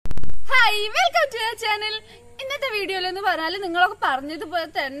Hi, welcome to our channel. ഇന്നത്തെ വീഡിയോയിൽ എന്ന് പറഞ്ഞാൽ നിങ്ങളൊക്കെ പറഞ്ഞതുപോലെ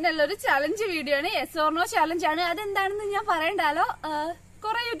തന്നെയുള്ള ഒരു ചലഞ്ച് വീഡിയോ ആണ്. യെസ് ഓർ നോ ചലഞ്ച് ആണ്. അതെന്താണെന്ന് ഞാൻ പറയണ്ടല്ലോ.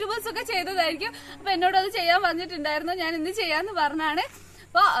 കുറെ യൂട്യൂബേഴ്സ് ഒക്കെ ചെയ്തതായിരിക്കും. അപ്പൊ എന്നോട് അത് ചെയ്യാൻ പറഞ്ഞിട്ടുണ്ടായിരുന്നു. ഞാൻ ഇന്ന് ചെയ്യാന്ന് പറഞ്ഞാണ്.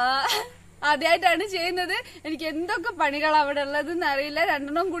 അപ്പൊ ആദ്യമായിട്ടാണ് ചെയ്യുന്നത്. എനിക്ക് എന്തൊക്കെ പണികൾ അവിടെ ഉള്ളതെന്ന് അറിയില്ല.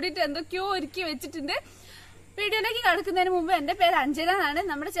 രണ്ടെണ്ണം കൂടിയിട്ട് എന്തൊക്കെയോ ഒരുക്കി വെച്ചിട്ടുണ്ട്. വീഡിയോയിലേക്ക് കടക്കുന്നതിന് മുമ്പ് എന്റെ പേര് അഞ്ജന എന്നാണ്.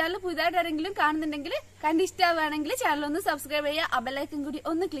 നമ്മുടെ ചാനൽ പുതുതായിട്ട് ആരെങ്കിലും കാണുന്നുണ്ടെങ്കിൽ കണ്ടിഷ്ടമാണെങ്കിൽ ചാനൽ ഒന്ന് സബ്സ്ക്രൈബ് ചെയ്യുക. ബെല്ലൈക്കൺ കൂടി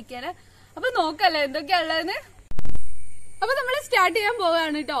ഒന്ന് ക്ലിക്ക് ചെയ്യാൻ. അപ്പൊ നോക്കല്ലേ എന്തൊക്കെയാ ഉള്ളതെന്ന്. അപ്പൊ നമ്മൾ സ്റ്റാർട്ട് ചെയ്യാൻ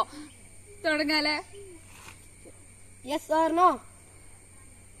പോവാണ് കേട്ടോ. തുടങ്ങാലേ? Yes or no?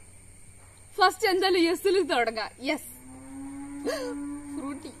 ഫസ്റ്റ് എന്തായാലും യെസ്സിൽ തുടങ്ങാം. യെസ്.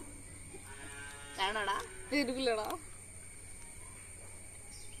 ഫ്രൂട്ടി ആണോടാ? തരുകില്ലടാ.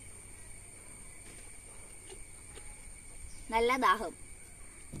 നല്ല ദാഹം.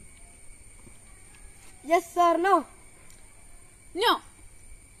 Yes or no? നോ.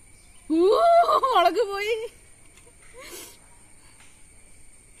 മുളക് പോയി.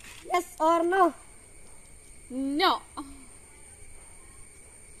 Yes or no? No.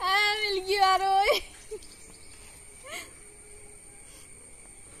 Milky bar പോയി.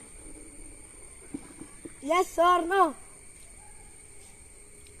 Yes or no?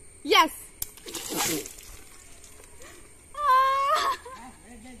 Yes.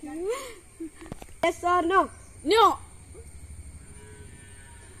 Yes or no? No.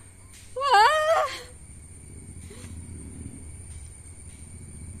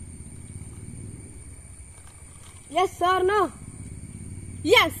 Yes or no?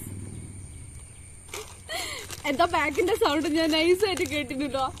 Yes. എന്താ ബാക്കിന്റെ സൗണ്ട് ഞാൻ നൈസായിട്ട്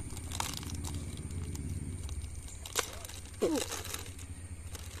കേട്ടിട്ടുണ്ടോ?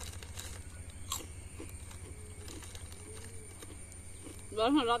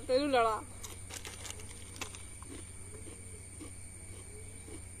 തരൂലടാ.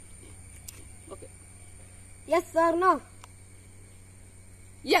 Okay. Yes or no?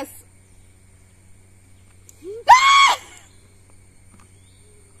 Yes.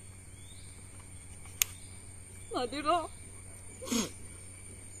 മതിയോ?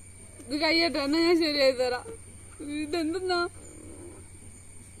 ഇത് കയ്യട്ടോ, എന്നാ ഞാൻ ശരിയായി തരാം. ഇതെന്തെന്നാ?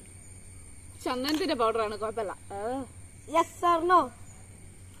 ചന്ദനത്തിന്റെ പൗഡറാണ്, കുഴപ്പമില്ല. Yes or no?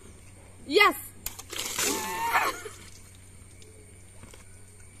 Yes.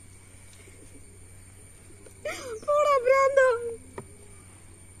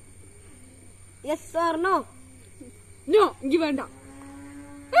 Yes or no? No, എനിക്ക് വേണ്ട.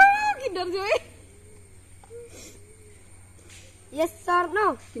 Kinder Joy. Yes or no?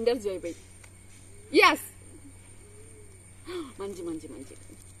 Kinder Joy പോയി. Yes. Munch Munch Munch.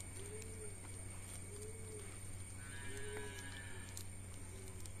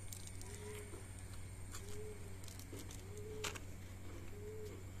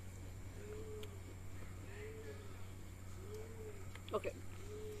 Okay.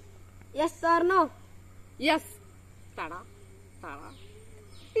 Yes or no? Yes. തട തട.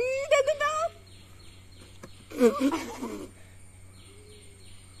 ഇതെന്താ?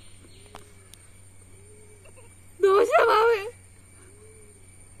 ദോശമാവ്.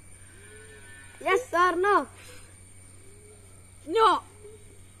 Yes or no? നോ.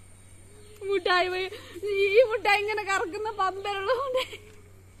 മുട്ടായി പോയി. ഈ മുട്ടായി ഇങ്ങനെ കറക്കുന്ന പമ്പരുള്ളതുകൊണ്ട്.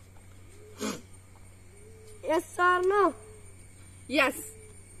 Yes or no? Yes.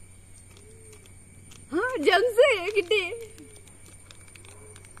 Gems കിട്ടി.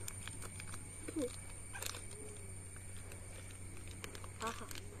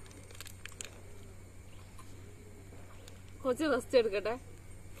 കുറച്ച് റെസ്റ്റ് എടുക്കട്ടെ.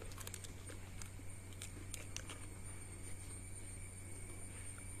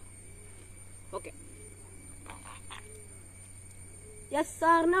 Okay. Yes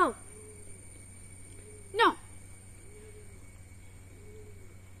or no? No.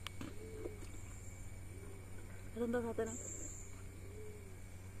 അതെന്താ സാധനം?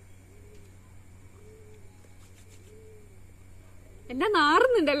 എന്നെ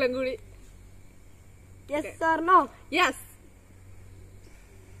നാറുന്നുണ്ടല്ലോ കൂടി. Yes or no? യെസ്.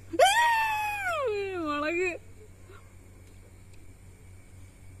 മുളക്.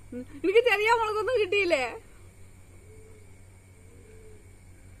 എനിക്ക് ചെറിയ മുളകൊന്നും കിട്ടിയില്ലേ?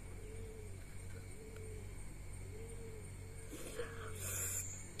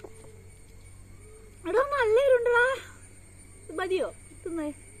 എടാ നല്ല ഇരുണ്ടടാ. മതിയോ? തിന്നേ.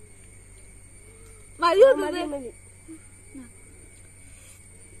 മതിയോ? തിന്നേ.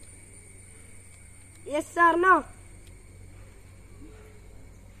 Yes or no?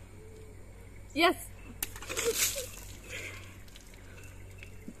 യെസ്.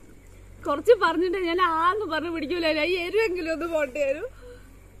 കുറച്ച് പറഞ്ഞിട്ട് ഞാൻ ആന്ന് പറഞ്ഞ് പിടിക്കൂല. ഈ എരുവെങ്കിലും ഒന്ന് പോട്ടേരും.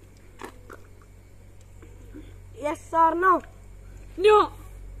 Yes or no? നോ.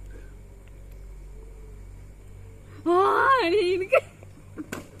 എനിക്ക്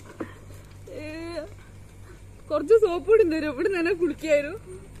കുറച്ച് സോപ്പ് കൂടി തരും. ഇവിടെ തന്നെ കുളിക്കായിരുന്നു.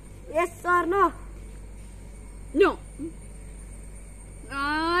 Yes or no? No.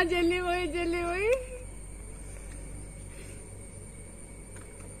 Jelly പോയി, ജെല്ലി പോയി.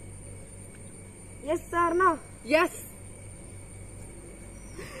 Yes or no? യെസ്.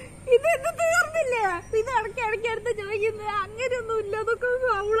 ഇതെന്ത് തീർന്നില്ല? ഇത് ഇടയ്ക്ക് അടുത്ത് ചോദിക്കുന്നത് അങ്ങനെയൊന്നും ഇല്ല. അതൊക്കെ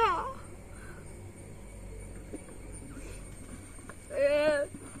ഫൗളാ.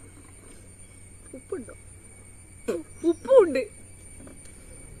 ഉപ്പുണ്ടോ? ഉപ്പുണ്ട്.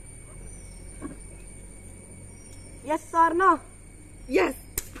 Yes or no? Yes.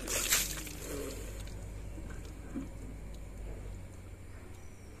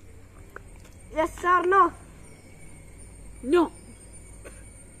 Yes or no? No.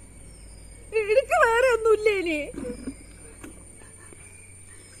 എനിക്ക് വേറെ ഒന്നുമില്ല ഇനി.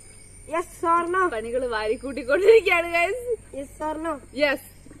 Yes or no? പണികള് വാരിക്കൂട്ടിക്കൊണ്ടിരിക്കുകയാണ് guys. Yes or no? Yes.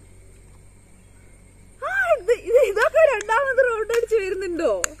 ഇതൊക്കെ രണ്ടാമത് റൗണ്ട് അടിച്ച്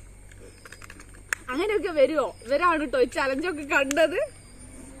വരുന്നുണ്ടോ? അങ്ങനെയൊക്കെ വരുമോ? ഇവരാണ് കേട്ടോ ഈ ചലഞ്ചൊക്കെ കണ്ടത്.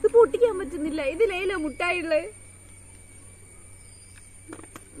 ഇത് പൊട്ടിക്കാൻ പറ്റുന്നില്ല. ഇതിലേലോ മുട്ടായിള്ളത്.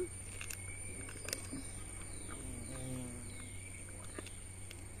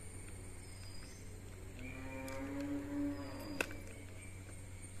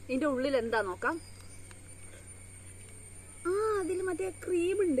 ഇതിന്റെ ഉള്ളിൽ എന്താ നോക്കാം. അതില് മറ്റേ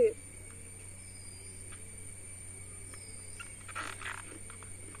ക്രീം ഉണ്ട്.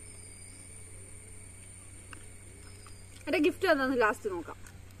 എന്റെ ഗിഫ്റ്റ് എന്താന്ന് ലാസ്റ്റ് നോക്കാം.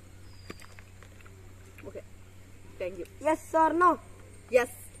 Okay, thank you. Yes or no?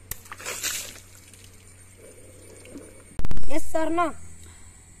 Yes. Yes or no?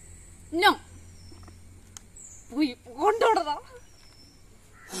 No. കൊണ്ടോടതാ.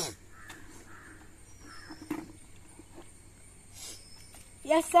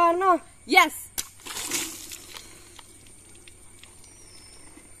 Yes or no? Yes.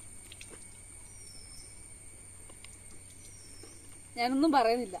 ഞാനൊന്നും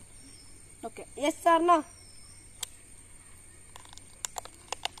പറയുന്നില്ല. ഓക്കെ. Yes or no?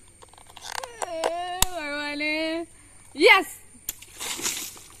 ഭഗവാനെ. യെസ്.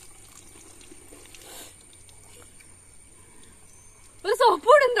 ഒരു സോപ്പ്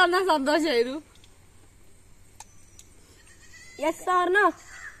കൂടി തന്നാ സന്തോഷമായിരുന്നു. Yes or no?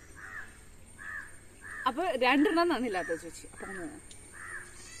 അപ്പൊ രണ്ടെണ്ണം നന്നില്ലാത്ത ചേച്ചി.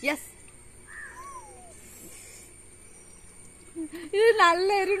 യെസ്. ഇത് നല്ല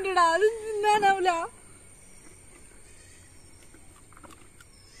എരുണ്ടടാ. അത് തിന്നാനാവില്ല.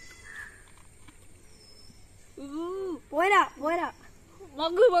 പോരാ പോരാ.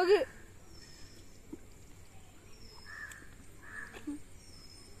 Mug mug.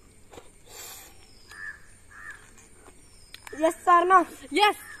 Yes or no?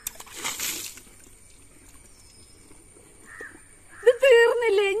 Yes. ഇത്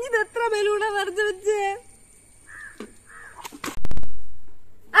തീർന്നില്ലേ? ഇനി ഇത് എത്ര ബലൂണാ നിറച്ചു വെച്ച്?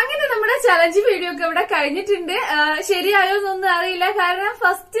 അങ്ങനെ നമ്മുടെ ചലഞ്ച് വീഡിയോ ഒക്കെ ഇവിടെ കഴിഞ്ഞിട്ടുണ്ട്. ശരിയായോ എന്നൊന്നും അറിയില്ല. കാരണം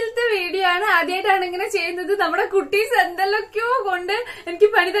ഫസ്റ്റിലത്തെ വീഡിയോ ആണ്. ആദ്യമായിട്ടാണ് ഇങ്ങനെ ചെയ്യുന്നത്. നമ്മുടെ കുട്ടീസ് എന്തെല്ലാമൊക്കെയോ കൊണ്ട് എനിക്ക്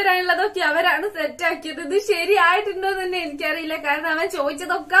പണി തരാനുള്ളതൊക്കെ അവരാണ് സെറ്റാക്കിയത്. ഇത് ശരിയായിട്ടുണ്ടോ എന്ന് തന്നെ എനിക്കറിയില്ല. കാരണം അവൻ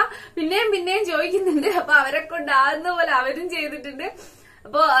ചോദിച്ചതൊക്കെ പിന്നെയും ചോദിക്കുന്നുണ്ട്. അപ്പൊ അവരെ കൊണ്ട് ആകുന്ന പോലെ അവരും ചെയ്തിട്ടുണ്ട്.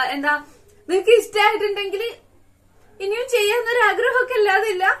 അപ്പൊ എന്താ, നിങ്ങൾക്ക് ഇഷ്ടമായിട്ടുണ്ടെങ്കിൽ ഇനിയും ചെയ്യാന്നൊരു ആഗ്രഹമൊക്കെ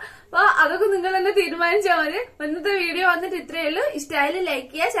അല്ലാതില്ല. അപ്പൊ അതൊക്കെ നിങ്ങൾ തന്നെ തീരുമാനിച്ചാൽ മതി. ഇന്നത്തെ വീഡിയോ വന്നിട്ട് ഇത്രയേ ഉള്ളൂ. ഇഷ്ടമായാലും ലൈക്ക്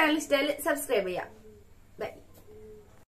ചെയ്യുക, ചാനൽ ഇഷ്ടമായാലും സബ്സ്ക്രൈബ് ചെയ്യാം.